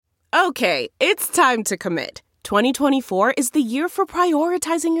Okay, it's time to commit. 2024 is the year for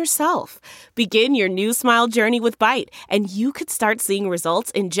prioritizing yourself. Begin your new smile journey with Byte, and you could start seeing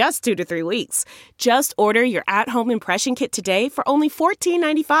results in just 2 to 3 weeks. Just order your at-home impression kit today for only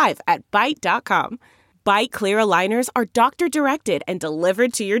 $14.95 at Byte.com. Byte Clear aligners are doctor-directed and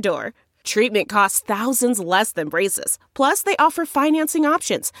delivered to your door. Treatment costs thousands less than braces. Plus, they offer financing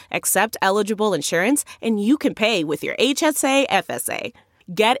options, accept eligible insurance, and you can pay with your HSA, FSA.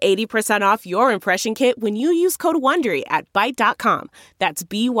 Get 80% off your impression kit when you use code WONDERY at Byte.com. That's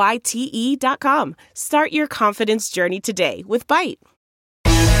BYTE.com. Start your confidence journey today with Byte.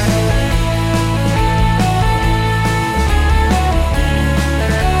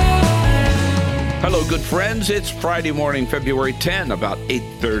 Hello, good friends. It's Friday morning, February 10, about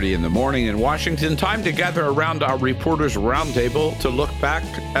 8:30 in the morning in Washington. Time to gather around our Reporters Roundtable to look back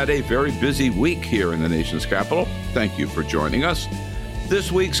at a very busy week here in the nation's capital. Thank you for joining us. This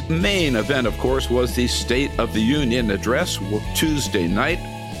week's main event, of course, was the State of the Union address Tuesday night.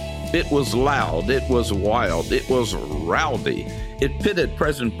 It was loud, it was wild, it was rowdy. It pitted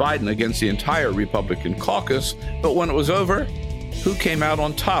President Biden against the entire Republican caucus, but when it was over, who came out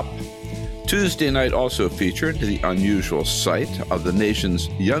on top? Tuesday night also featured the unusual sight of the nation's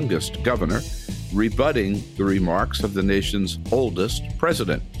youngest governor rebutting the remarks of the nation's oldest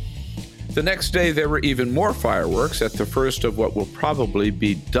president. The next day, there were even more fireworks at the first of what will probably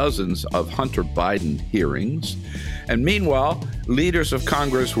be dozens of Hunter Biden hearings. And meanwhile, leaders of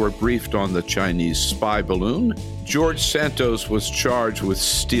Congress were briefed on the Chinese spy balloon. George Santos was charged with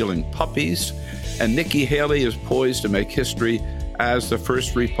stealing puppies. And Nikki Haley is poised to make history as the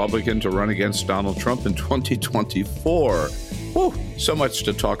first Republican to run against Donald Trump in 2024. Whew, so much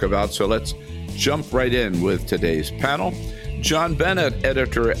to talk about, so let's jump right in with today's panel. John Bennett,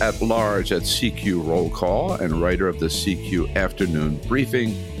 editor-at-large at CQ Roll Call and writer of the CQ Afternoon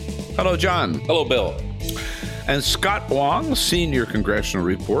Briefing. Hello, John. Hello, Bill. And Scott Wong, senior congressional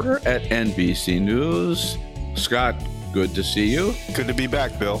reporter at NBC News. Scott, good to see you. Good to be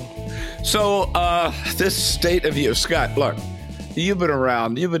back, Bill. So this State of you, Scott, look, you've been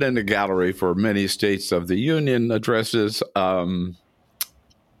around, you've been in the gallery for many States of the Union addresses.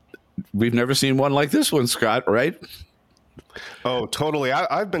 We've never seen one like this one, Scott, right? Oh, totally.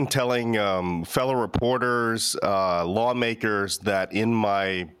 I've been telling fellow reporters, lawmakers that in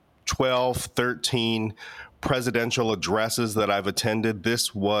my 12, 13 presidential addresses that I've attended,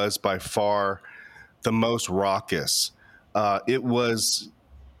 this was by far the most raucous. It was,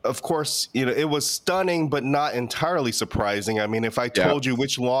 of course, it was stunning, but not entirely surprising. I mean, if I told you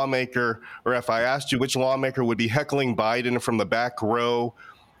which lawmaker, or if I asked you which lawmaker would be heckling Biden from the back row,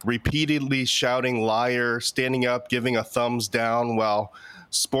 repeatedly shouting liar, standing up, giving a thumbs down while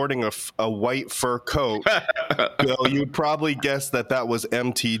sporting a white fur coat, you'd probably guess that was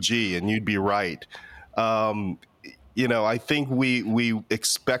MTG, and you'd be right. I think we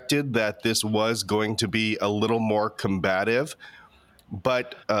expected that this was going to be a little more combative,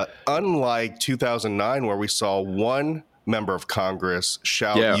 but unlike 2009, where we saw one member of Congress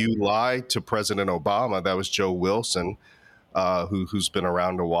shout, "You lie," to President Obama, that was Joe Wilson, who's been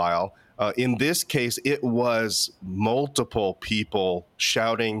around a while. In this case, it was multiple people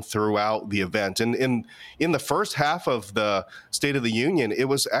shouting throughout the event. And in the first half of the State of the Union, it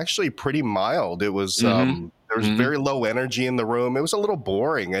was actually pretty mild. It was there was very low energy in the room. It was a little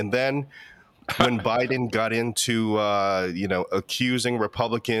boring. And then when Biden got into accusing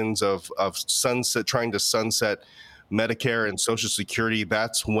Republicans of trying to sunset Medicare and Social Security,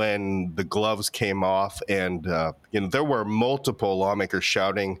 that's when the gloves came off, and there were multiple lawmakers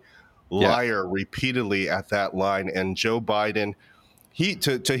shouting liar repeatedly at that line. And Joe Biden,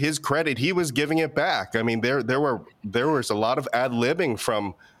 to his credit, he was giving it back. I mean, there was a lot of ad-libbing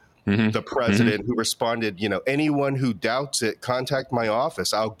from the president, who responded, anyone who doubts it, contact my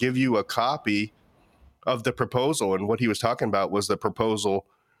office. I'll give you a copy of the proposal. And what he was talking about was the proposal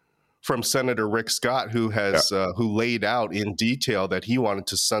from Senator Rick Scott, who laid out in detail that he wanted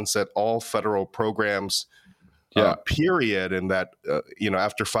to sunset all federal programs, period, and that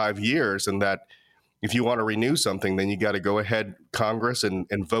after 5 years, and that if you want to renew something, then you got to go ahead, Congress, and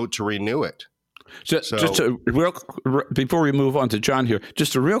vote to renew it. Before we move on to John here,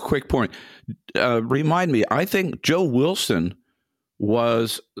 just a real quick point. Remind me, I think Joe Wilson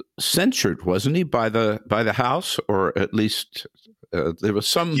was censured, wasn't he, by the House, or at least there was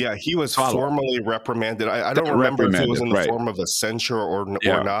some. Yeah, he was formally reprimanded. I don't remember if it was in the form of a censure or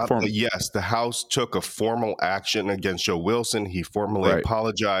not. But yes, the House took a formal action against Joe Wilson. He formally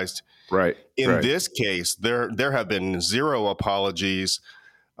apologized. In this case, there have been zero apologies,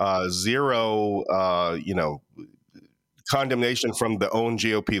 zero condemnation from the own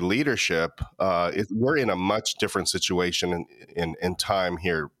GOP leadership, we're in a much different situation in time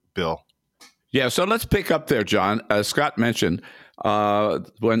here, Bill. Yeah, so let's pick up there, John. Scott mentioned when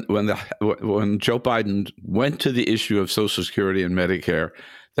Joe Biden went to the issue of Social Security and Medicare,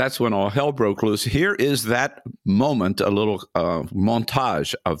 that's when all hell broke loose. Here is that moment, a little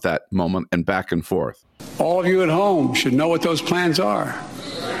montage of that moment and back and forth. All of you at home should know what those plans are.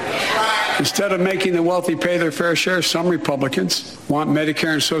 Instead of making the wealthy pay their fair share, some Republicans want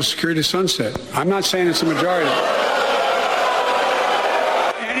Medicare and Social Security to sunset. I'm not saying it's a majority.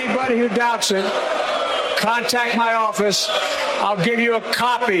 Anybody who doubts it, contact my office. I'll give you a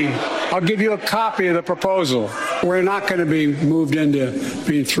copy. I'll give you a copy of the proposal. We're not going to be moved into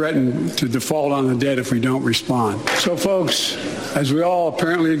being threatened to default on the debt if we don't respond. So, folks, as we all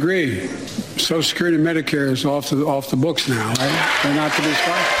apparently agree, Social Security and Medicare is off the books now, right? They're not to be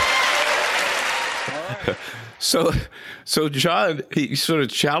stopped. So John, he sort of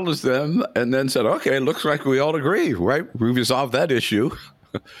challenged them and then said, okay, looks like we all agree, right? We resolved that issue.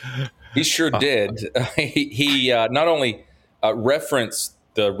 He sure did. He not only referenced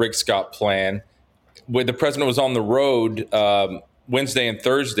the Rick Scott plan, when the president was on the road Wednesday and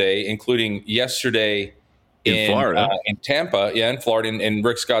Thursday, including yesterday in Florida, in Tampa, in Florida, in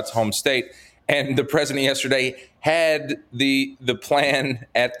Rick Scott's home state. And the president yesterday had the plan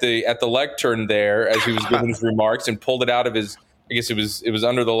at the lectern there as he was giving his remarks, and pulled it out of his, I guess it was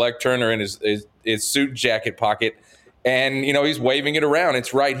under the lectern or in his suit jacket pocket. And, he's waving it around.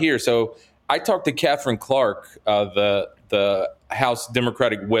 It's right here. So I talked to Catherine Clark, the House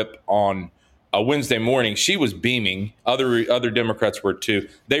Democratic whip, on a Wednesday morning. She was beaming. Other Democrats were too.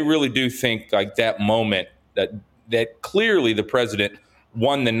 They really do think like that moment that clearly the president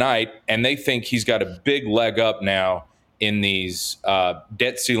won the night, and they think he's got a big leg up now in these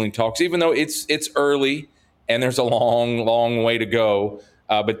debt ceiling talks, even though it's early and there's a long way to go.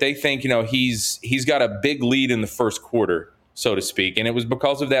 But they think, he's got a big lead in the first quarter, so to speak. And it was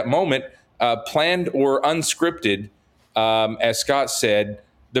because of that moment, planned or unscripted, as Scott said,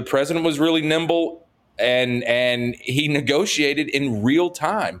 the president was really nimble and he negotiated in real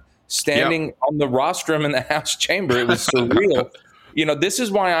time, standing on the rostrum in the House chamber. It was surreal. This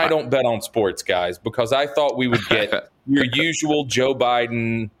is why I don't bet on sports, guys, because I thought we would get your usual Joe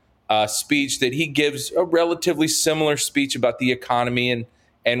Biden speech that he gives, a relatively similar speech about the economy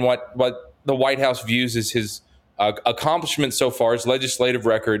and what the White House views as his accomplishment so far, his legislative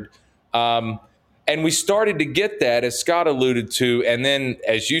record. And we started to get that, as Scott alluded to. And then,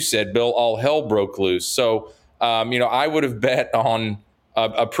 as you said, Bill, all hell broke loose. So, I would have bet on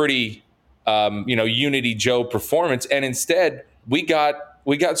a pretty, Unity Joe performance. And instead, we got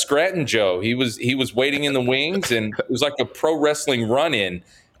Scranton Joe. He was waiting in the wings, and it was like a pro wrestling run-in.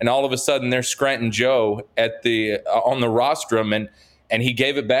 And all of a sudden, there's Scranton Joe at on the rostrum, and he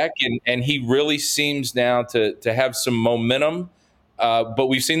gave it back, and he really seems now to have some momentum. But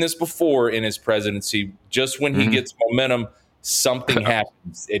we've seen this before in his presidency. Just when he gets momentum, something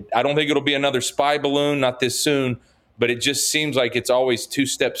happens. I don't think it'll be another spy balloon, not this soon, but it just seems like it's always 2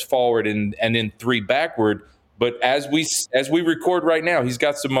 steps forward and then 3 backward. But as we record right now, he's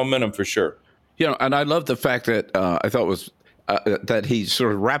got some momentum for sure. And I love the fact that I thought was that he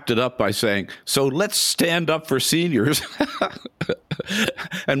sort of wrapped it up by saying, so let's stand up for seniors.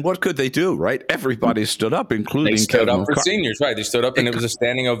 And what could they do, right? Everybody stood up, including Kevin up for seniors, right? They stood up, and it was a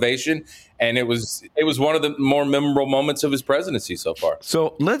standing ovation, and it was one of the more memorable moments of his presidency so far.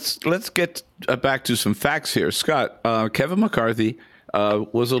 So let's get back to some facts here. Scott, Kevin McCarthy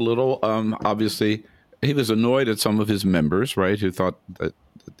was a little, obviously, he was annoyed at some of his members, right, who thought that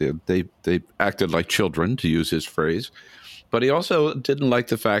they acted like children, to use his phrase. But he also didn't like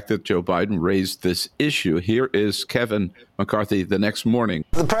the fact that Joe Biden raised this issue. Here is Kevin McCarthy the next morning.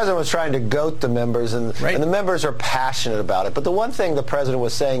 The president was trying to goat the members, and the members are passionate about it. But the one thing the president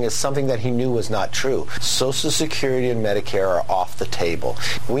was saying is something that he knew was not true. Social Security and Medicare are off the table.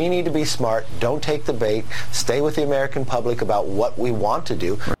 We need to be smart. Don't take the bait. Stay with the American public about what we want to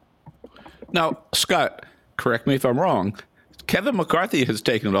do. Now, Scott, correct me if I'm wrong. Kevin McCarthy has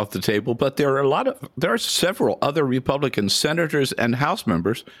taken it off the table, but there are several other Republican senators and House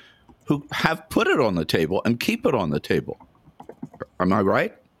members who have put it on the table and keep it on the table. Am I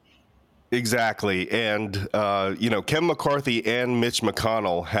right? Exactly. And, Kevin McCarthy and Mitch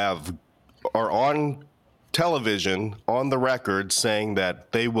McConnell are on television, on the record, saying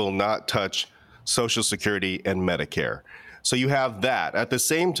that they will not touch Social Security and Medicare. So you have that. At the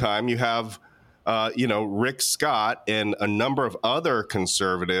same time, you have Rick Scott and a number of other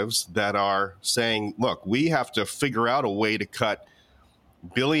conservatives that are saying, look, we have to figure out a way to cut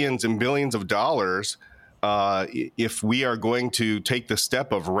billions and billions of dollars if we are going to take the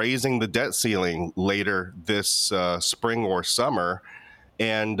step of raising the debt ceiling later this spring or summer.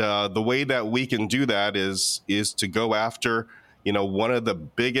 And the way that we can do that is to go after, one of the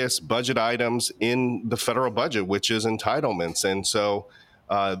biggest budget items in the federal budget, which is entitlements. And so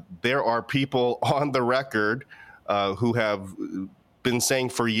there are people on the record who have been saying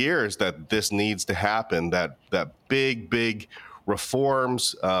for years that this needs to happen, that big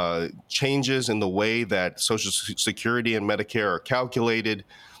reforms, changes in the way that Social Security and Medicare are calculated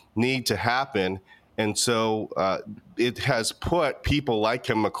need to happen. And so it has put people like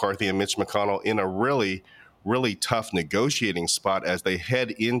Kevin McCarthy and Mitch McConnell in a really, really tough negotiating spot as they head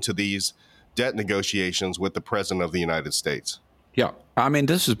into these debt negotiations with the President of the United States. Yeah. I mean,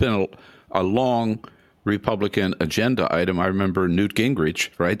 this has been a long Republican agenda item. I remember Newt Gingrich,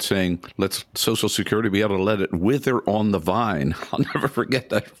 right, saying, let's Social Security be able to let it wither on the vine. I'll never forget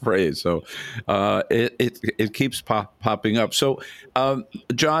that phrase. So it keeps popping up. So,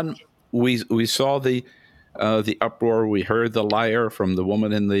 John, we saw the uproar. We heard the liar from the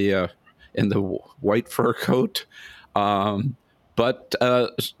woman in the white fur coat. But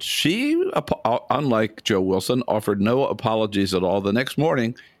she, unlike Joe Wilson, offered no apologies at all. The next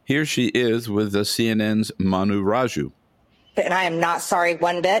morning, here she is with the CNN's Manu Raju. And I am not sorry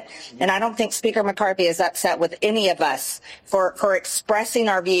one bit. And I don't think Speaker McCarthy is upset with any of us for expressing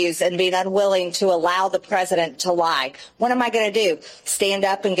our views and being unwilling to allow the president to lie. What am I going to do? Stand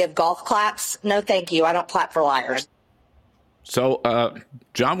up and give golf claps? No, thank you. I don't clap for liars. So,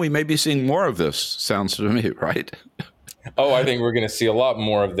 John, we may be seeing more of this, sounds to me, right? Oh, I think we're going to see a lot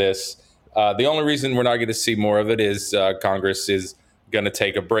more of this. The only reason we're not going to see more of it is Congress is going to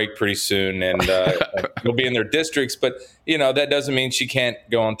take a break pretty soon, and you'll be in their districts. But, that doesn't mean she can't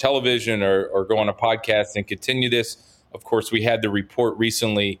go on television or go on a podcast and continue this. Of course, we had the report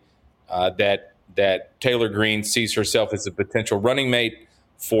recently that Taylor Greene sees herself as a potential running mate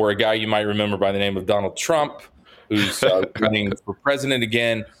for a guy you might remember by the name of Donald Trump, who's running for president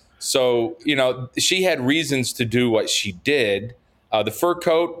again. So, she had reasons to do what she did. The fur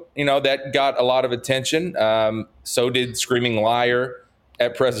coat, that got a lot of attention. So did screaming liar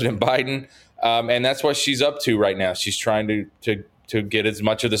at President Biden. And that's what she's up to right now. She's trying to get as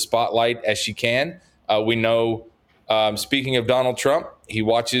much of the spotlight as she can. We know, speaking of Donald Trump, he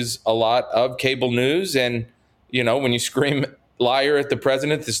watches a lot of cable news. And, when you scream liar at the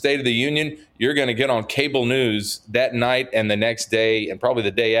president, the State of the Union, you're going to get on cable news that night and the next day and probably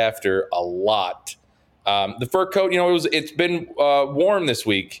the day after a lot. The fur coat, it's been warm this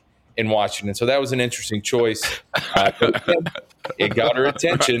week in Washington, so that was an interesting choice. It got her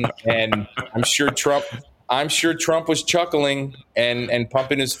attention, and I'm sure Trump was chuckling and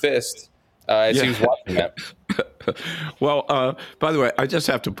pumping his fist as he was watching that. Well, by the way, I just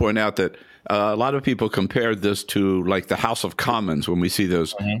have to point out that a lot of people compared this to like the House of Commons when we see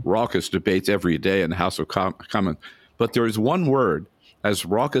those raucous debates every day in the House of Commons. But there is one word, as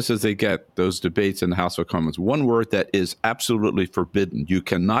raucous as they get, those debates in the House of Commons, one word that is absolutely forbidden. You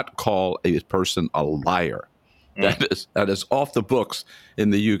cannot call a person a liar. That is off the books in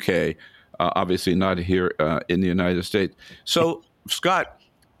the UK, obviously not here in the United States. So, Scott,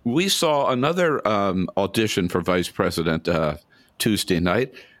 we saw another audition for vice president Tuesday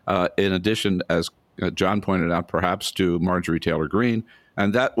night, in addition, as John pointed out, perhaps to Marjorie Taylor Greene,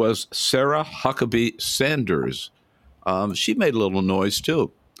 and that was Sarah Huckabee Sanders. She made a little noise,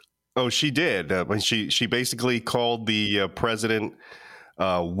 too. Oh, she did. When she basically called the president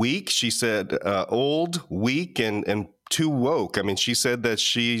weak. She said old, weak, and too woke. I mean, she said that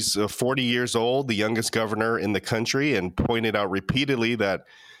she's 40 years old, the youngest governor in the country, and pointed out repeatedly that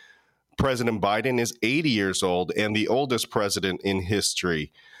President Biden is 80 years old and the oldest president in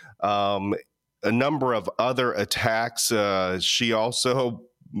history. A number of other attacks. She also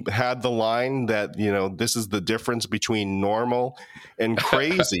had the line that, this is the difference between normal and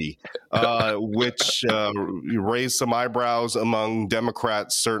crazy, which raised some eyebrows among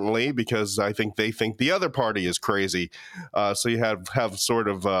Democrats, certainly, because I think they think the other party is crazy. So you have sort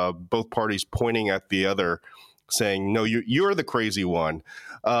of both parties pointing at the other, saying, no, you're the crazy one.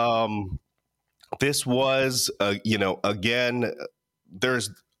 This was, again, there's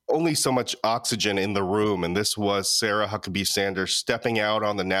only so much oxygen in the room, and this was Sarah Huckabee Sanders stepping out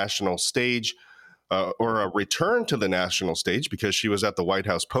on the national stage, or a return to the national stage, because she was at the White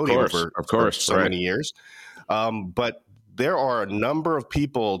House podium for so many years. But there are a number of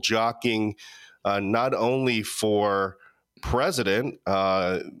people jockeying not only for president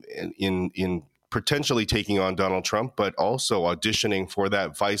in potentially taking on Donald Trump, but also auditioning for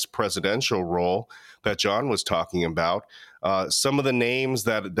that vice presidential role that John was talking about. Some of the names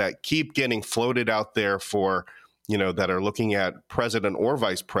that keep getting floated out there for, that are looking at president or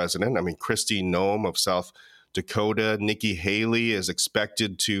vice president. I mean, Kristi Noem of South Dakota, Nikki Haley is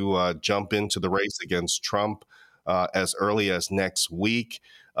expected to jump into the race against Trump as early as next week.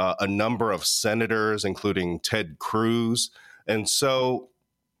 A number of senators, including Ted Cruz. And so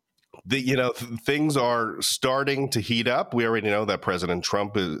things are starting to heat up. We already know that President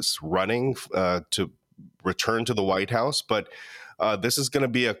Trump is running to return to the White House, but this is going to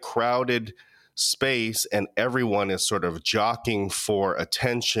be a crowded space, and everyone is sort of jockeying for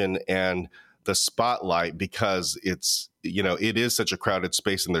attention and the spotlight because it is such a crowded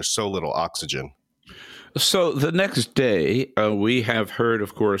space and there's so little oxygen. So the next day, we have heard,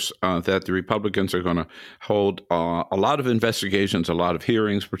 of course, that the Republicans are going to hold a lot of investigations, a lot of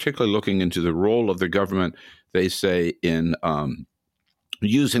hearings, particularly looking into the role of the government, they say, in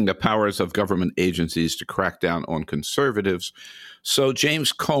using the powers of government agencies to crack down on conservatives. So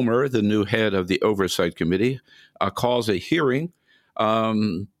James Comer, the new head of the Oversight Committee, calls a hearing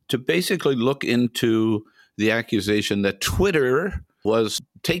to basically look into the accusation that Twitter was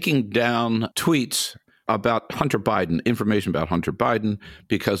taking down tweets about Hunter Biden, information about Hunter Biden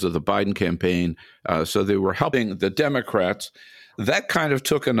because of the Biden campaign. So they were helping the Democrats. That kind of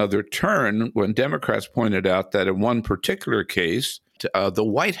took another turn when Democrats pointed out that in one particular case, the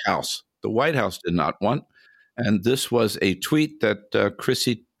White House did not want. And this was a tweet that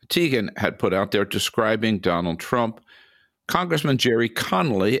Chrissy Teigen had put out there describing Donald Trump. Congressman Jerry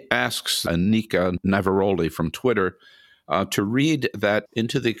Connolly asks Anika Navaroli from Twitter to read that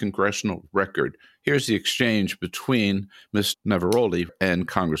into the congressional record. Here's the exchange between Ms. Navaroli and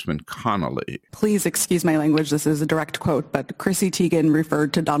Congressman Connolly. Please excuse my language. This is a direct quote, but Chrissy Teigen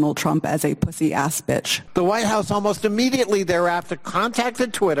referred to Donald Trump as a pussy-ass bitch. The White House almost immediately thereafter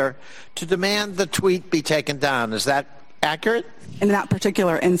contacted Twitter to demand the tweet be taken down. Is that accurate? In that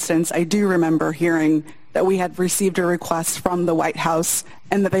particular instance, I do remember hearing that we had received a request from the White House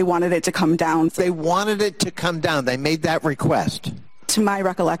and that they wanted it to come down. They wanted it to come down. They made that request. To my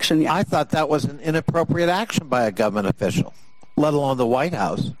recollection, yes. I thought that was an inappropriate action by a government official, let alone the White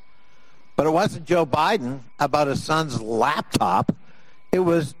House. But it wasn't Joe Biden about his son's laptop. It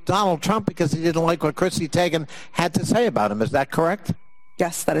was Donald Trump because he didn't like what Chrissy Teigen had to say about him. Is that correct?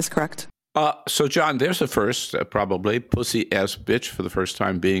 Yes, that is correct. So, John, there's a first, probably, pussy-ass bitch for the first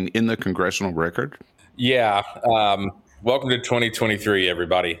time being in the congressional record. Yeah. Welcome to 2023,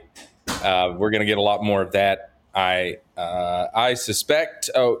 everybody. We're going to get a lot more of that. I suspect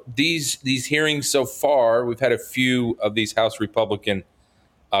these hearings so far, we've had a few of these House Republican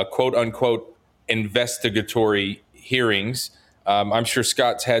quote unquote investigatory hearings. I'm sure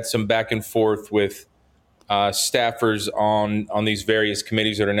Scott's had some back and forth with staffers on these various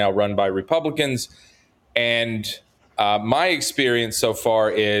committees that are now run by Republicans. And my experience so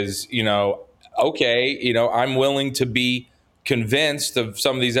far is, okay, I'm willing to be convinced of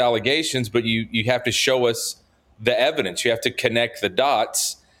some of these allegations, but you have to show us the evidence. You have to connect the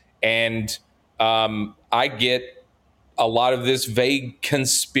dots. And I get a lot of this vague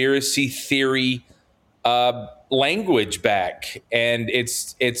conspiracy theory language back. And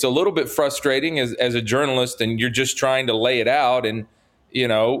it's a little bit frustrating as a journalist, and you're just trying to lay it out. And,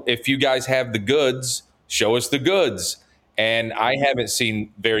 if you guys have the goods, show us the goods. And I haven't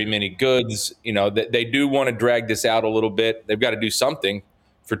seen very many goods. They do want to drag this out a little bit. They've got to do something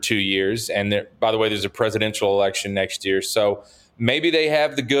for 2 years. And by the way, there's a presidential election next year. So maybe they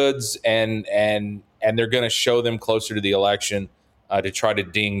have the goods and they're going to show them closer to the election to try to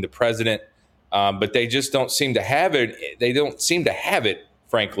ding the president. But they just don't seem to have it. They don't seem to have it,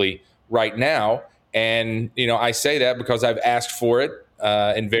 frankly, right now. And, I say that because I've asked for it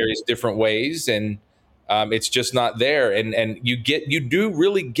in various different ways, and it's just not there. And you do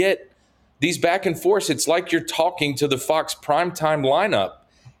really get these back and forths. It's like you're talking to the Fox primetime lineup.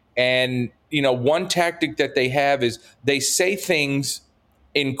 And, one tactic that they have is they say things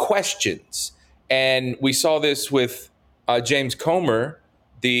in questions. And we saw this with James Comer,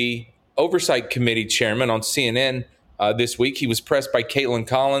 the Oversight Committee chairman on CNN this week. He was pressed by Caitlin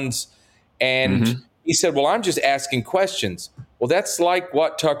Collins, and he said, well, I'm just asking questions. Well, that's like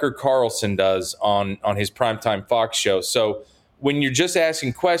what Tucker Carlson does on his primetime Fox show. So when you're just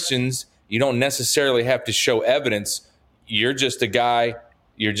asking questions, you don't necessarily have to show evidence. You're just a guy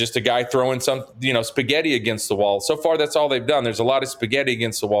throwing some, spaghetti against the wall. So far, that's all they've done. There's a lot of spaghetti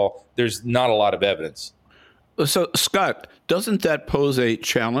against the wall. There's not a lot of evidence. So, Scott, doesn't that pose a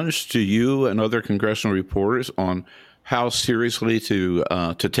challenge to you and other congressional reporters on how seriously to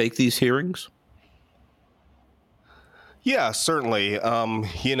take these hearings? Yeah, certainly.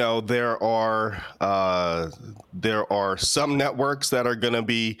 There are some networks that are going to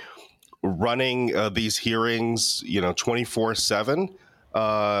be running these hearings, 24/7.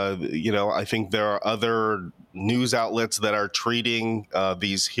 I think there are other news outlets that are treating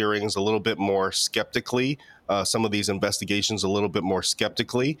these hearings a little bit more skeptically, some of these investigations a little bit more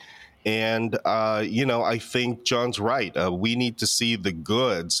skeptically. And, I think John's right. We need to see the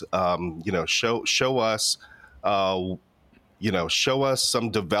goods, show us show us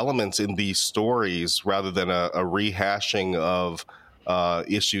some developments in these stories rather than a rehashing of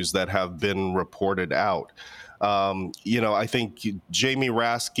issues that have been reported out. I think Jamie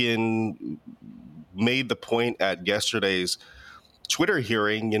Raskin made the point at yesterday's Twitter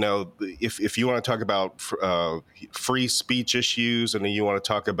hearing. If you want to talk about free speech issues and then you want to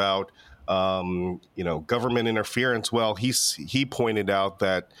talk about government interference. Well, he pointed out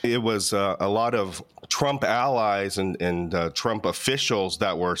that it was a lot of Trump allies and Trump officials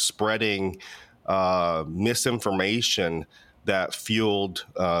that were spreading misinformation that fueled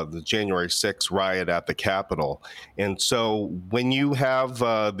the January 6th riot at the Capitol. And so when you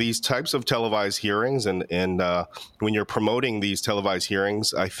have these types of televised hearings and when you're promoting these televised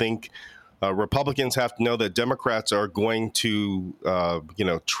hearings, I think Republicans have to know that Democrats are going to,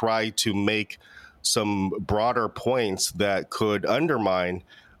 try to make some broader points that could undermine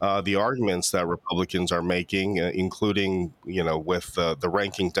the arguments that Republicans are making, including, with the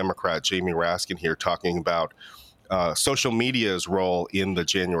ranking Democrat, Jamie Raskin here, talking about social media's role in the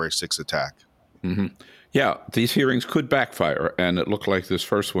January 6th attack. Mm-hmm. Yeah, these hearings could backfire, and it looked like this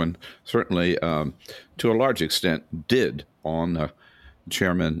first one certainly, to a large extent, did on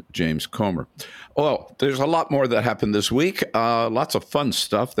Chairman James Comer. Well, there's a lot more that happened this week. Lots of fun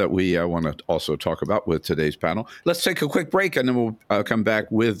stuff that we want to also talk about with today's panel. Let's take a quick break, and then we'll come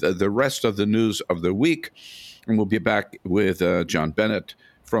back with the rest of the news of the week. And we'll be back with John Bennett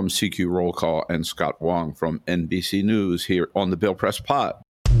from CQ Roll Call and Scott Wong from NBC News here on the Bill Press Pod.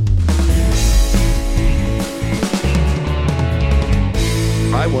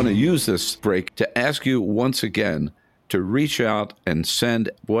 I want to use this break to ask you once again to reach out and send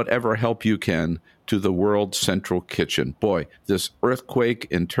whatever help you can to the World Central Kitchen. Boy, this earthquake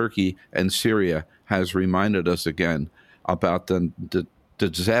in Turkey and Syria has reminded us again about the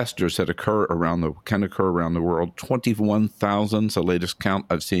disasters that can occur around the world. 21,000 is the latest count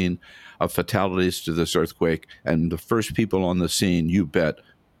I've seen of fatalities to this earthquake. And the first people on the scene, you bet,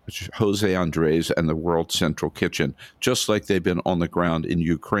 Jose Andres and the World Central Kitchen, just like they've been on the ground in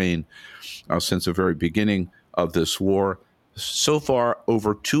Ukraine since the very beginning of this war. So far,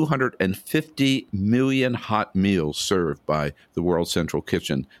 over 250 million hot meals served by the World Central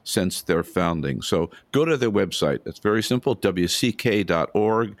Kitchen since their founding. So go to their website. It's very simple,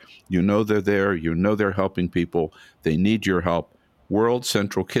 wck.org. You know they're there. You know they're helping people. They need your help. World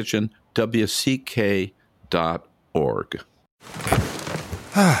Central Kitchen, wck.org.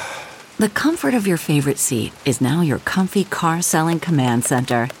 The comfort of your favorite seat is now your comfy car selling command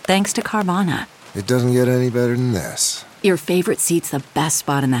center, thanks to Carvana. It doesn't get any better than this. Your favorite seat's the best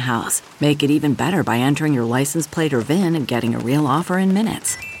spot in the house. Make it even better by entering your license plate or VIN and getting a real offer in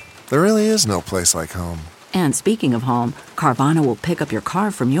minutes. There really is no place like home. And speaking of home, Carvana will pick up your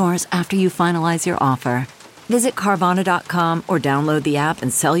car from yours after you finalize your offer. Visit Carvana.com or download the app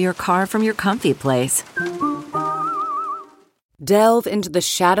and sell your car from your comfy place. Delve into the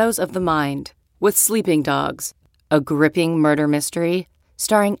shadows of the mind with Sleeping Dogs, a gripping murder mystery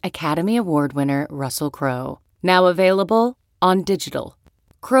starring Academy Award winner Russell Crowe. Now available on digital.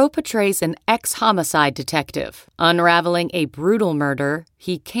 Crowe portrays an ex-homicide detective unraveling a brutal murder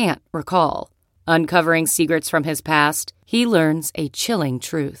he can't recall. Uncovering secrets from his past, he learns a chilling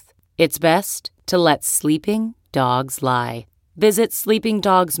truth. It's best to let sleeping dogs lie. Visit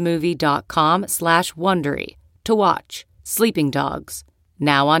sleepingdogsmovie.com/Wondery to watch Sleeping Dogs,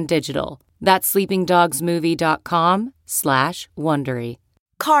 now on digital. That's sleepingdogsmovie.com/Wondery.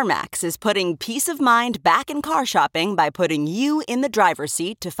 CarMax is putting peace of mind back in car shopping by putting you in the driver's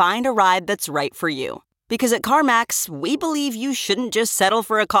seat to find a ride that's right for you. Because at CarMax, we believe you shouldn't just settle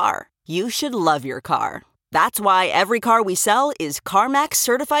for a car. You should love your car. That's why every car we sell is CarMax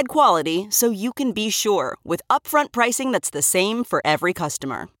certified quality, so you can be sure with upfront pricing that's the same for every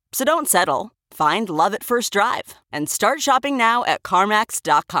customer. So don't settle. Find love at first drive and start shopping now at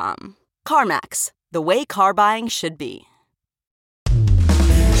CarMax.com. CarMax, the way car buying should be.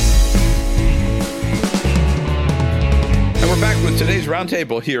 And we're back with today's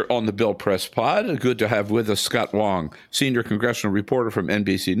Roundtable here on the Bill Press Pod. Good to have with us Scott Wong, senior congressional reporter from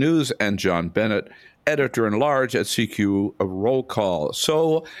NBC News, and John Bennett, editor-in-large at CQ Roll Call.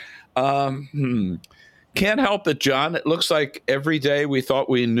 So, Can't help it, John. It looks like every day we thought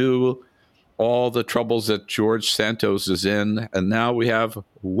we knew all the troubles that George Santos is in, and now we have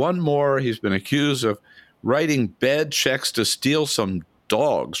one more. He's been accused of writing bad checks to steal some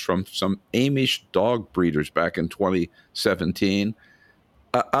dogs from some Amish dog breeders back in 2017.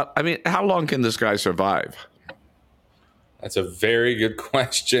 I mean, how long can this guy survive? That's a very good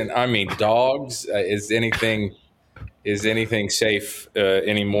question. I mean, dogs, is anything safe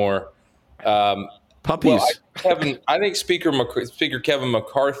anymore? Puppies. Well, I think Speaker Kevin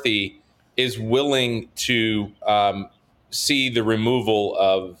McCarthy is willing to see the removal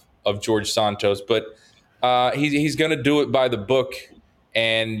of George Santos, but he's going to do it by the book.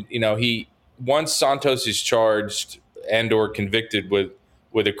 And once Santos is charged and or convicted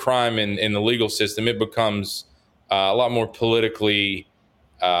with a crime in the legal system, it becomes a lot more politically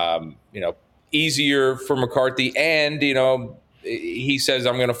easier for McCarthy. And he says,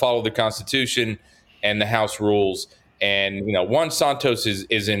 I'm going to follow the Constitution and the House rules. And once Santos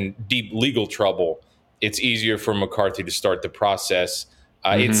is in deep legal trouble, it's easier for McCarthy to start the process.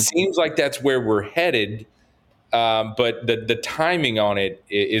 It seems like that's where we're headed, but the timing on it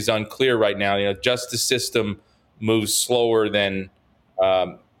is unclear right now. Justice system moves slower than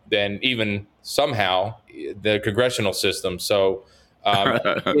even somehow the congressional system. So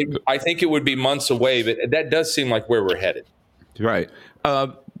I think it would be months away, but that does seem like where we're headed. Right.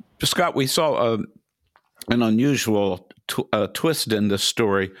 Scott, we saw an unusual twist in this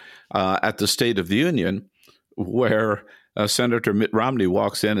story at the State of the Union, where Senator Mitt Romney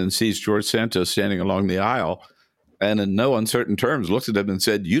walks in and sees George Santos standing along the aisle, and in no uncertain terms looked at him and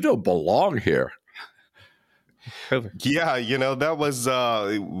said, "You don't belong here." Yeah, that was,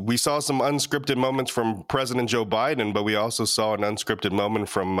 we saw some unscripted moments from President Joe Biden, but we also saw an unscripted moment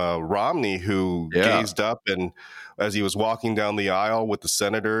from Romney, who gazed up and as he was walking down the aisle with the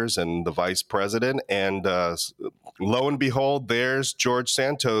senators and the vice president. And lo and behold, there's George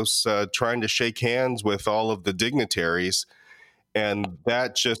Santos trying to shake hands with all of the dignitaries. And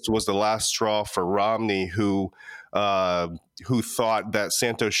that just was the last straw for Romney, who thought that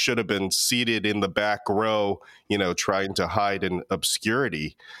Santos should have been seated in the back row, trying to hide in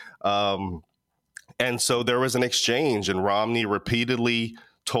obscurity. And so there was an exchange, and Romney repeatedly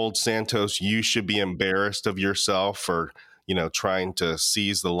told Santos, you should be embarrassed of yourself for, trying to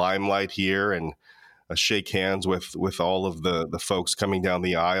seize the limelight here and shake hands with all of the folks coming down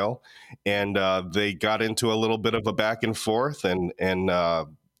the aisle. And they got into a little bit of a back and forth, and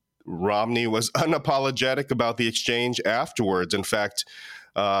Romney was unapologetic about the exchange afterwards. In fact,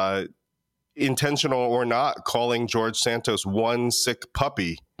 intentional or not, calling George Santos one sick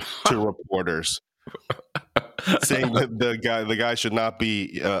puppy to reporters, saying that the guy should not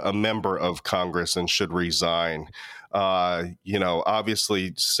be a member of Congress and should resign.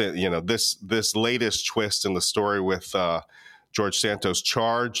 Obviously, this latest twist in the story with George Santos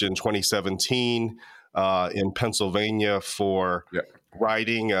charged in 2017 in Pennsylvania for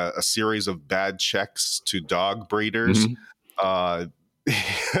writing a series of bad checks to dog breeders.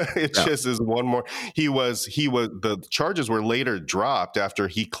 It just is one more. The charges were later dropped after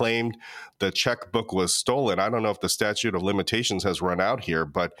he claimed the checkbook was stolen. I don't know if the statute of limitations has run out here,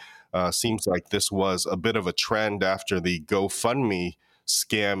 but seems like this was a bit of a trend after the GoFundMe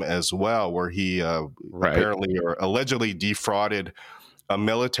scam as well, where he apparently or allegedly defrauded a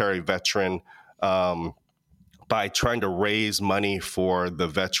military veteran by trying to raise money for the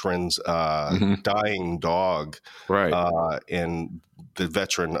veteran's dying dog. And the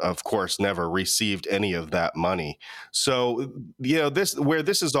veteran, of course, never received any of that money. So, where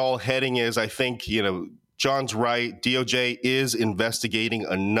this is all heading is, I think, John's right. DOJ is investigating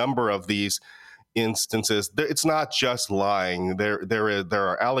a number of these instances. It's not just lying. There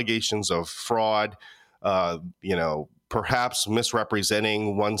are allegations of fraud, perhaps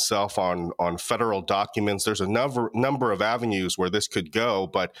misrepresenting oneself on federal documents. There's a number of avenues where this could go,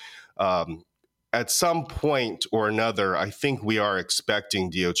 but at some point or another, I think we are expecting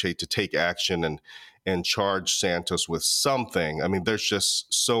DOJ to take action and charge Santos with something. I mean, there's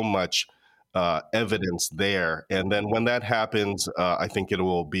just so much evidence there. And then when that happens, I think it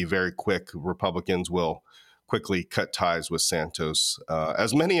will be very quick. Republicans will quickly cut ties with Santos,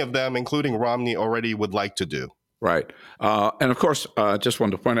 as many of them, including Romney, already would like to do. Right. And of course, just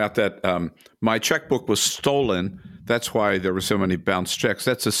wanted to point out that my checkbook was stolen. That's why there were so many bounced checks.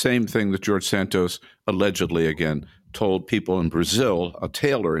 That's the same thing that George Santos allegedly, again, told people in Brazil, a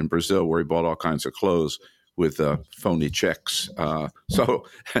tailor in Brazil, where he bought all kinds of clothes with phony checks. So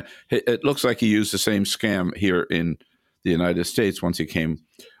it looks like he used the same scam here in the United States once he came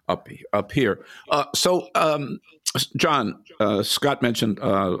up here. So, John, Scott mentioned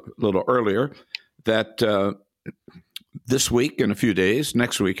a little earlier that this week in a few days,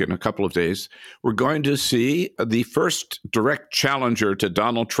 next week in a couple of days, we're going to see the first direct challenger to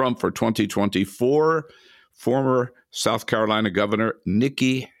Donald Trump for 2024, former South Carolina Governor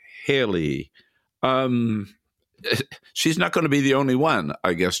Nikki Haley. She's not going to be the only one,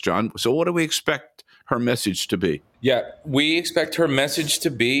 I guess, John. So what do we expect her message to be? Yeah, we expect her message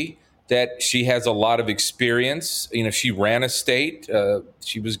to be that she has a lot of experience. She ran a state.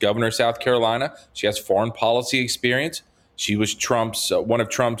 She was governor of South Carolina. She has foreign policy experience. She was one of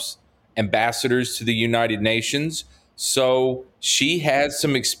Trump's ambassadors to the United Nations. So she has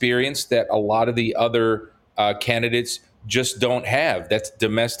some experience that a lot of the other candidates just don't have. That's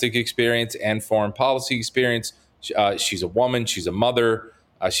domestic experience and foreign policy experience. She's a woman. She's a mother.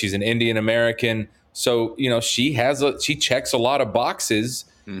 She's an Indian American. So, she checks a lot of boxes.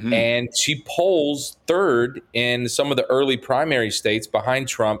 Mm-hmm. And she polls third in some of the early primary states behind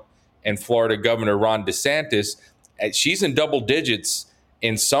Trump and Florida Governor Ron DeSantis. She's in double digits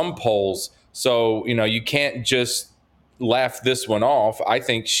in some polls. So, you can't just laugh this one off. I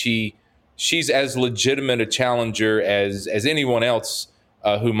think she's as legitimate a challenger as anyone else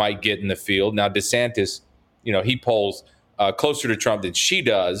who might get in the field. Now, DeSantis, he polls closer to Trump than she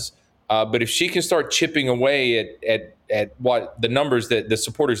does. But if she can start chipping away at what the numbers that the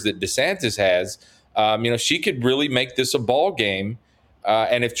supporters that DeSantis has, she could really make this a ball game.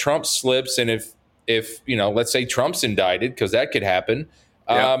 And if Trump slips, and if let's say Trump's indicted, because that could happen,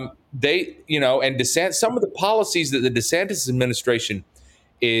 and DeSantis, some of the policies that the DeSantis administration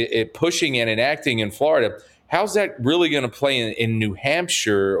is pushing and enacting in Florida, how's that really going to play in New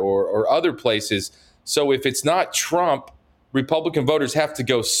Hampshire or other places? So if it's not Trump, Republican voters have to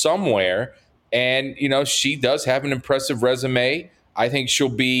go somewhere. And, she does have an impressive resume. I think she'll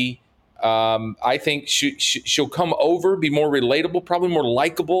be, she'll come over, be more relatable, probably more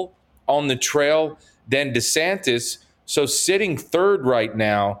likable on the trail than DeSantis. So sitting third right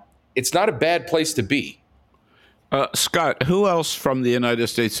now, it's not a bad place to be. Scott, who else from the United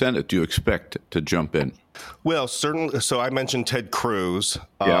States Senate do you expect to jump in? Well, certainly. So I mentioned Ted Cruz.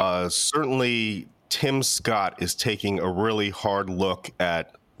 Certainly Tim Scott is taking a really hard look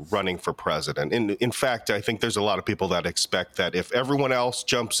at running for president. And in fact, I think there's a lot of people that expect that if everyone else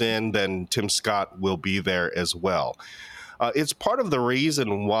jumps in, then Tim Scott will be there as well. It's part of the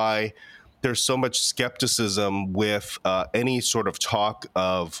reason why there's so much skepticism with any sort of talk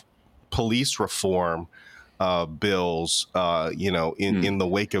of police reform bills, in the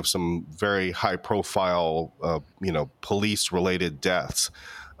wake of some very high profile, police related deaths.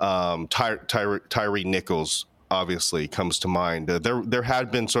 Tyree Nichols obviously comes to mind. There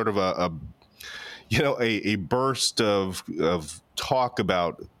had been sort of a burst of talk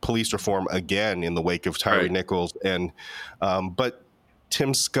about police reform again in the wake of Tyree Nichols, and but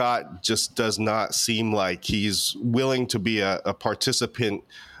Tim Scott just does not seem like he's willing to be a participant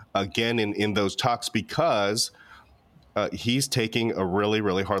again in those talks, because he's taking a really,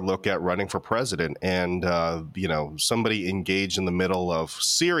 really hard look at running for president. And, somebody engaged in the middle of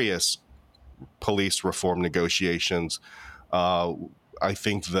serious police reform negotiations, I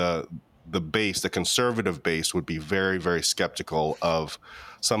think the conservative base would be very, very skeptical of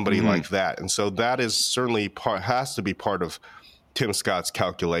somebody like that. And so that is certainly has to be part of Tim Scott's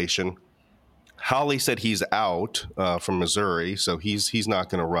calculation. Hawley said he's out from Missouri, so he's not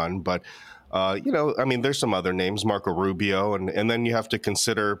going to run. But, there's some other names, Marco Rubio, and then you have to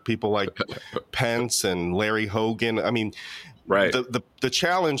consider people like Pence and Larry Hogan. The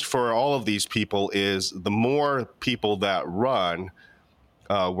challenge for all of these people is the more people that run,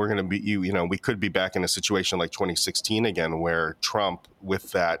 we're going to be, we could be back in a situation like 2016 again, where Trump,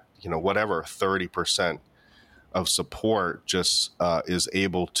 with that, 30% of support, just is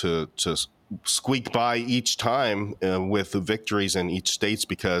able to squeak by each time with the victories in each states,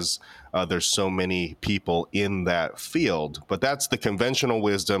 because there's so many people in that field. But that's the conventional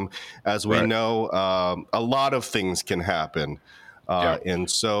wisdom. As we know, a lot of things can happen. And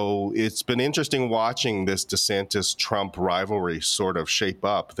so it's been interesting watching this DeSantis-Trump rivalry sort of shape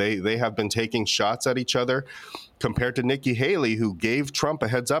up. They have been taking shots at each other, compared to Nikki Haley, who gave Trump a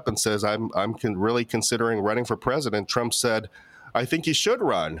heads up and says, I'm really considering running for president. Trump said, I think you should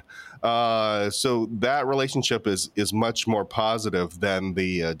run. So that relationship is much more positive than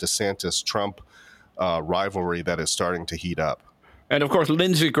the DeSantis-Trump rivalry that is starting to heat up. And of course,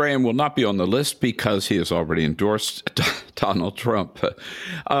 Lindsey Graham will not be on the list because he has already endorsed Donald Trump.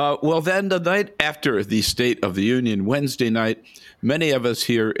 Well, then the night after the State of the Union, Wednesday night, many of us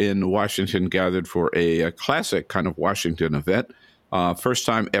here in Washington gathered for a classic kind of Washington event. First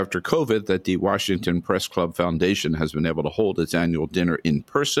time after COVID that the Washington Press Club Foundation has been able to hold its annual dinner in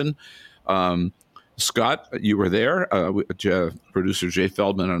person. Scott, you were there. Producer Jay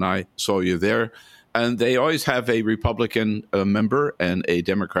Feldman and I saw you there. And they always have a Republican member and a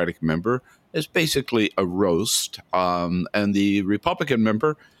Democratic member. It's basically a roast. And the Republican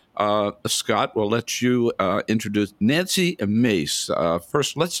member, Scott, will let you introduce Nancy Mace.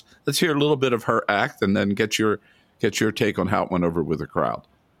 First, let's hear a little bit of her act, and then get your take on how it went over with the crowd.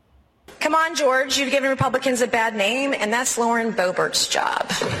 Come on, George, you've given Republicans a bad name, and that's Lauren Boebert's job.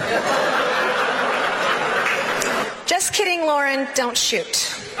 Just kidding, Lauren, don't shoot.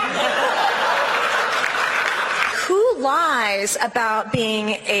 Who lies about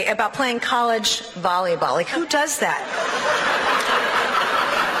about playing college volleyball? Like, who does that?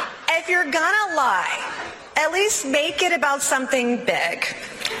 If you're gonna lie, at least make it about something big.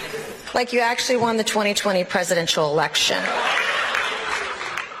 Like you actually won the 2020 presidential election.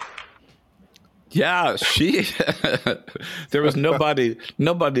 Yeah, there was nobody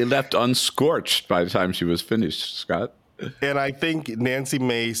left unscorched by the time she was finished, Scott. And I think Nancy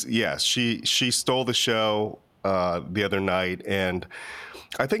Mace, yes, she stole the show the other night, and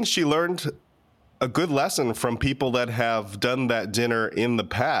I think she learned a good lesson from people that have done that dinner in the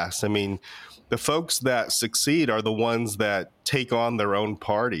past. I mean, the folks that succeed are the ones that take on their own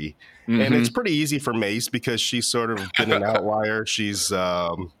party. Mm-hmm. And it's pretty easy for Mace because she's sort of been an outlier. She's,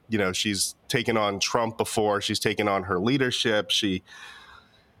 she's taken on Trump before. She's taken on her leadership. She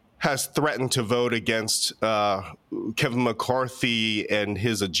has threatened to vote against Kevin McCarthy and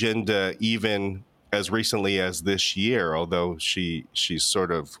his agenda even as recently as this year, although she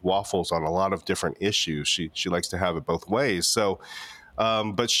sort of waffles on a lot of different issues. She likes to have it both ways. So,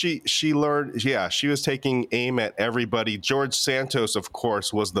 but she learned, she was taking aim at everybody. George Santos, of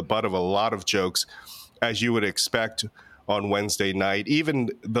course, was the butt of a lot of jokes, as you would expect on Wednesday night. Even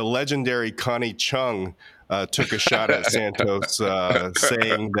the legendary Connie Chung took a shot at Santos,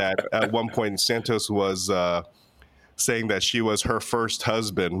 saying that at one point Santos was saying that she was her first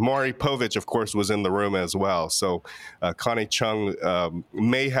husband. Maury Povich, of course, was in the room as well. So Connie Chung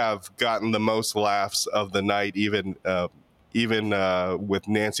may have gotten the most laughs of the night, even with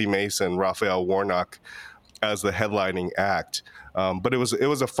Nancy Mace and Raphael Warnock as the headlining act. But it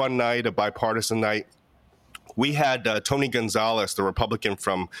was a fun night, a bipartisan night. We had Tony Gonzalez, the Republican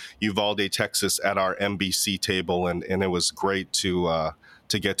from Uvalde, Texas, at our NBC table, and it was great to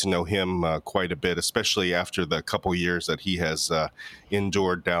get to know him quite a bit, especially after the couple years that he has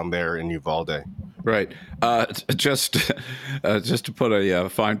endured down there in Uvalde. Right. Just to put a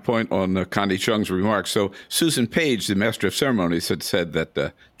fine point on Connie Chung's remarks. So Susan Page, the Master of Ceremonies, had said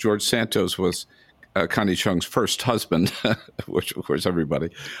that George Santos was Connie Chung's first husband, which, of course, everybody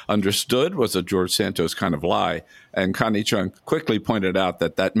understood was a George Santos kind of lie. And Connie Chung quickly pointed out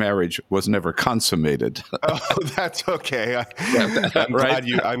that marriage was never consummated. Oh, that's okay. I'm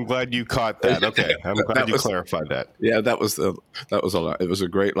glad you caught that. Okay, I'm glad you clarified that. Yeah, that was a line. It was a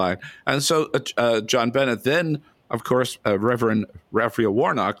great line. And so John Bennett then, of course, Reverend Raphael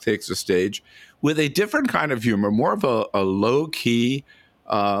Warnock takes the stage with a different kind of humor, more of a low-key,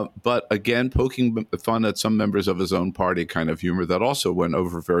 but again, poking fun at some members of his own party kind of humor that also went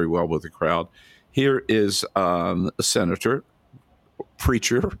over very well with the crowd. Here is Senator,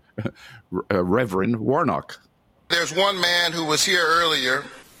 preacher, Reverend Warnock. There's one man who was here earlier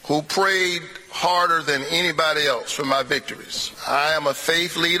who prayed harder than anybody else for my victories. I am a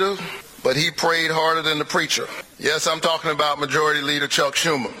faith leader, but he prayed harder than the preacher. Yes, I'm talking about Majority Leader Chuck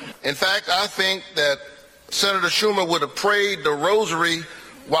Schumer. In fact, I think that Senator Schumer would have prayed the rosary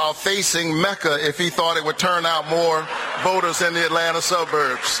while facing Mecca if he thought it would turn out more voters in the Atlanta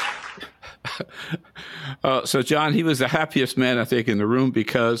suburbs. So, John, he was the happiest man, I think, in the room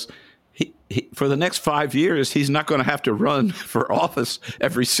because he for the next 5 years, he's not going to have to run for office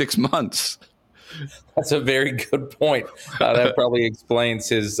every 6 months. That's a very good point. That probably explains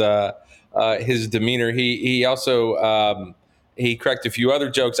his demeanor. He also he cracked a few other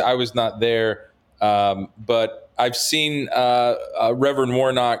jokes. I was not there, but I've seen Reverend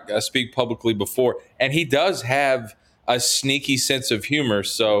Warnock speak publicly before, and he does have a sneaky sense of humor.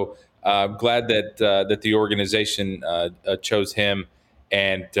 So glad that the organization chose him.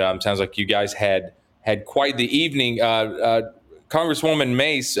 And sounds like you guys had quite the evening. Congresswoman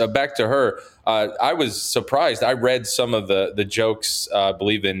Mace, back to her. I was surprised. I read some of the jokes. I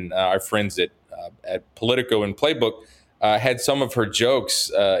believe in our friends at Politico and Playbook had some of her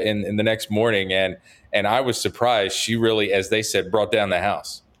jokes in the next morning, and I was surprised. She really, as they said, brought down the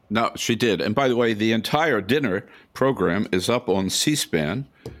house. No, she did. And by the way, the entire dinner program is up on C-SPAN.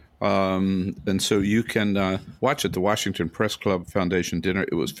 And so you can watch it, the Washington Press Club Foundation dinner.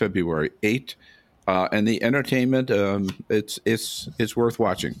 It was February 8th. And the entertainment, it's worth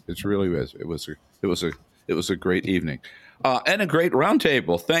watching. It really is. It was a great evening, and a great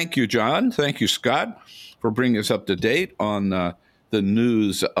roundtable. Thank you, John. Thank you, Scott, for bringing us up to date on the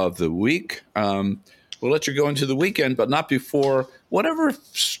news of the week. We'll let you go into the weekend, but not before whatever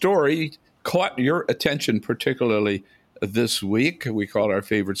story caught your attention, particularly this week. We call it our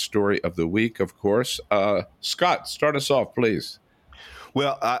favorite story of the week, of course. Scott, start us off, please.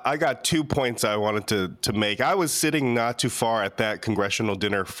 Well, I got 2 points I wanted to make. I was sitting not too far at that congressional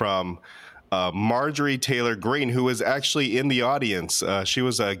dinner from Marjorie Taylor Greene, who was actually in the audience. She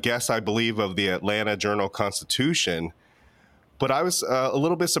was a guest, I believe, of the Atlanta Journal-Constitution. But I was a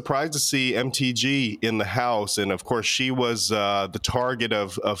little bit surprised to see MTG in the House. And, of course, she was the target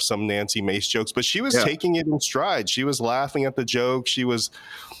of some Nancy Mace jokes. But she was taking it in stride. She was laughing at the jokes. She was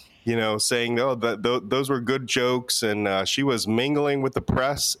saying, oh, those were good jokes. And she was mingling with the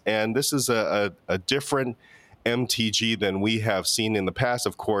press. And this is a different MTG than we have seen in the past,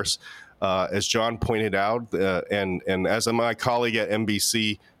 of course. As John pointed out, and as my colleague at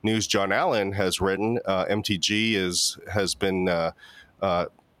NBC News, John Allen, has written, MTG has been,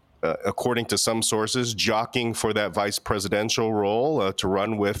 according to some sources, jockeying for that vice presidential role to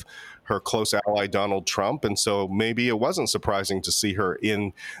run with her close ally, Donald Trump. And so maybe it wasn't surprising to see her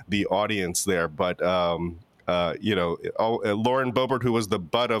in the audience there. But, Lauren Boebert, who was the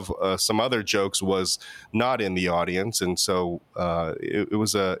butt of some other jokes, was not in the audience. And so it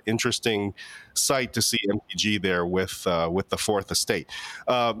was an interesting sight to see MTG there with the Fourth Estate.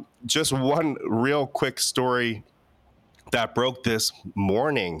 Just one real quick story that broke this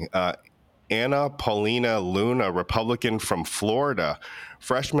morning. Anna Paulina Luna, Republican from Florida,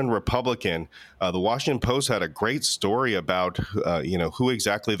 freshman Republican. The Washington Post had a great story about, who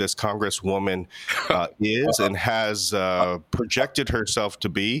exactly this Congresswoman is and has projected herself to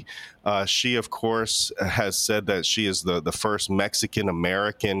be. She, of course, has said that she is the first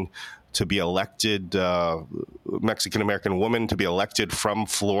Mexican-American to be elected, Mexican-American woman to be elected from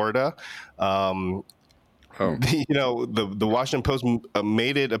Florida. The Washington Post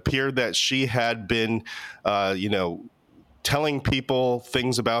made it appear that she had been, telling people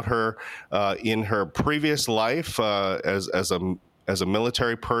things about her in her previous life as a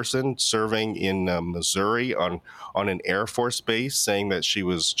military person serving in Missouri on an Air Force base, saying that she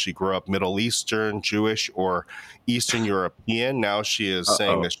grew up Middle Eastern, Jewish, or Eastern European. Now she is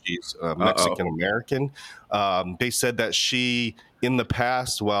saying that she's Mexican American. They said that she, in the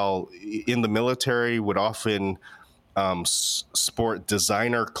past, while in the military, would often sport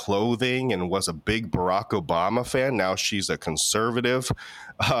designer clothing and was a big Barack Obama fan. Now she's a conservative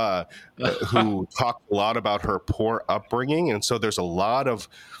who talked a lot about her poor upbringing. And so there's a lot of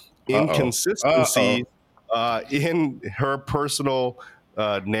inconsistencies in her personal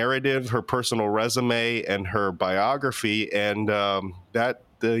narrative, her personal resume, and her biography. And that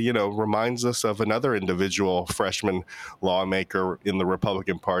reminds us of another individual freshman lawmaker in the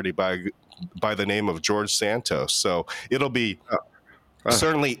Republican Party by the name of George Santos. So it'll be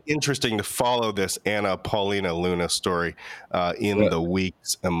certainly interesting to follow this Anna Paulina Luna story in the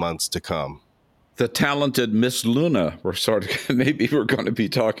weeks and months to come. The talented Miss Luna, maybe we're going to be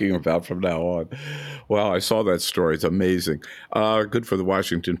talking about from now on. Wow, I saw that story. It's amazing. Good for the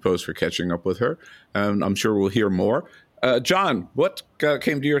Washington Post for catching up with her. And I'm sure we'll hear more. John, what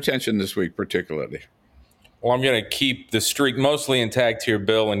came to your attention this week particularly? Well, I'm going to keep the streak mostly intact here,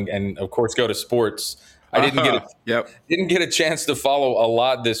 Bill, and of course go to sports. I didn't get a chance to follow a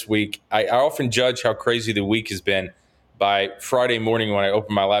lot this week. I often judge how crazy the week has been by Friday morning when I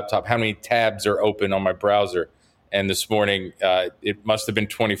open my laptop, how many tabs are open on my browser. And this morning, it must have been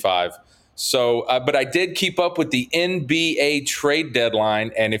 25. So, but I did keep up with the NBA trade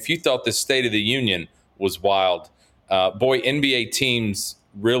deadline. And if you thought the State of the Union was wild, NBA teams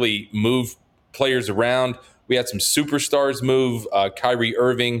really move players around. We had some superstars move. Kyrie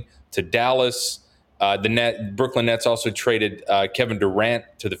Irving to Dallas. The Brooklyn Nets also traded Kevin Durant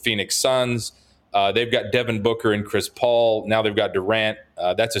to the Phoenix Suns. They've got Devin Booker and Chris Paul. Now they've got Durant.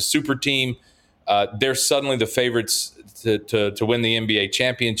 That's a super team. They're suddenly the favorites to win the NBA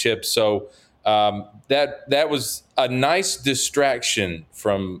championship. So that was a nice distraction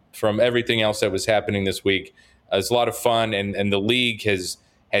from everything else that was happening this week. It's a lot of fun, and the league has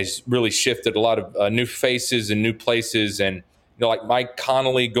really shifted a lot of new faces and new places. And like Mike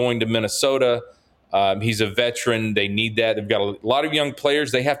Connolly going to Minnesota. He's a veteran. They need that. They've got a lot of young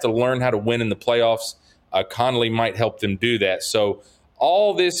players. They have to learn how to win in the playoffs. Connolly might help them do that. So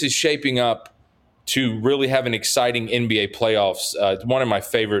all this is shaping up to really have an exciting NBA playoffs. It's one of my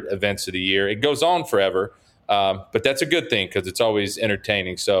favorite events of the year. It goes on forever, but that's a good thing because it's always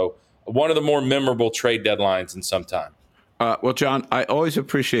entertaining. So one of the more memorable trade deadlines in some time. Well, John, I always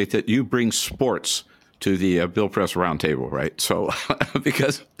appreciate that you bring sports to the Bill Press Roundtable, right? So,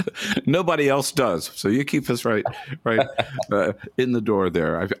 because nobody else does. So you keep us right in the door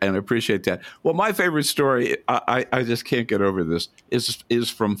there. And I appreciate that. Well, my favorite story, I just can't get over this, is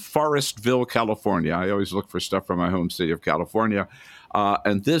from Forestville, California. I always look for stuff from my home state of California.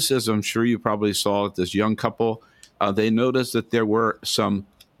 And this is, I'm sure you probably saw it, this young couple, they noticed that there were some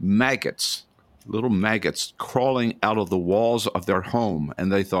maggots, little maggots crawling out of the walls of their home.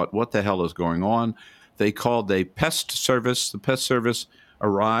 And they thought, what the hell is going on? They called a pest service. The pest service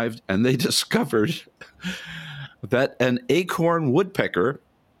arrived, and they discovered that an acorn woodpecker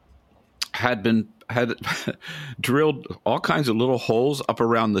had drilled all kinds of little holes up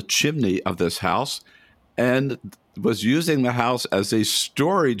around the chimney of this house and was using the house as a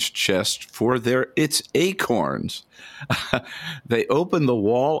storage chest for its acorns. They opened the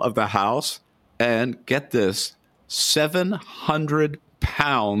wall of the house, and get this, 700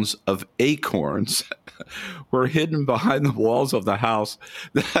 pounds of acorns were hidden behind the walls of the house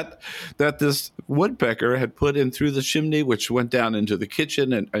that this woodpecker had put in through the chimney, which went down into the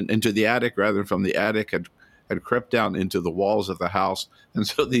kitchen and into the attic, rather than from the attic had crept down into the walls of the house. And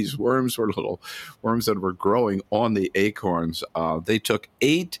so these worms were little worms that were growing on the acorns. They took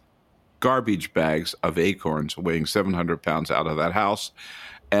 8 garbage bags of acorns weighing 700 pounds out of that house.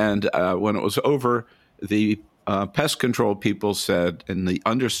 And when it was over, the pest control people said, in the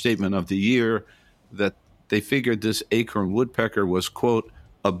understatement of the year, that they figured this acorn woodpecker was, quote,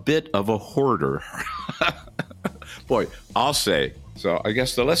 a bit of a hoarder. Boy, I'll say. So I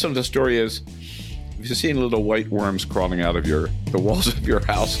guess the lesson of the story is, if you're seeing little white worms crawling out of the walls of your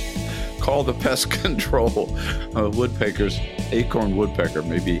house, call the pest control. Woodpeckers, acorn woodpecker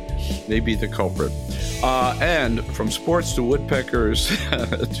may be the culprit. And from sports to woodpeckers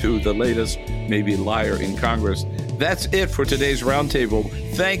to the latest maybe liar in Congress, that's it for today's Roundtable.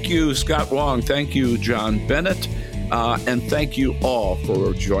 Thank you, Scott Wong. Thank you, John Bennett. And thank you all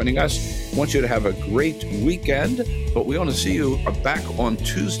for joining us. I want you to have a great weekend, but we want to see you back on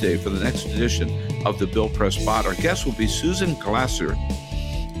Tuesday for the next edition of the Bill Press Pod. Our guest will be Susan Glasser,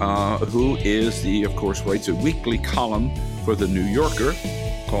 who of course, writes a weekly column for The New Yorker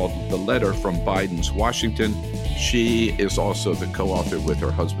called The Letter from Biden's Washington. She is also the co-author with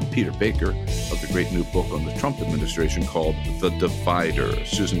her husband, Peter Baker, of the great new book on the Trump administration called The Divider.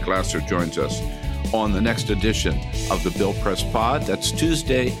 Susan Glasser joins us on the next edition of the Bill Press Pod. That's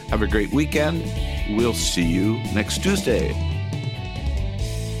Tuesday. Have a great weekend. We'll see you next Tuesday.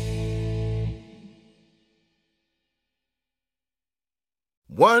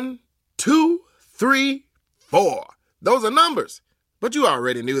 One, 2, 3, 4. Those are numbers, but you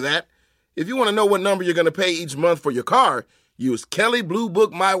already knew that. If you want to know what number you're going to pay each month for your car, use Kelley Blue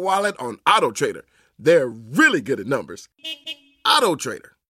Book My Wallet on Auto Trader. They're really good at numbers. Auto Trader.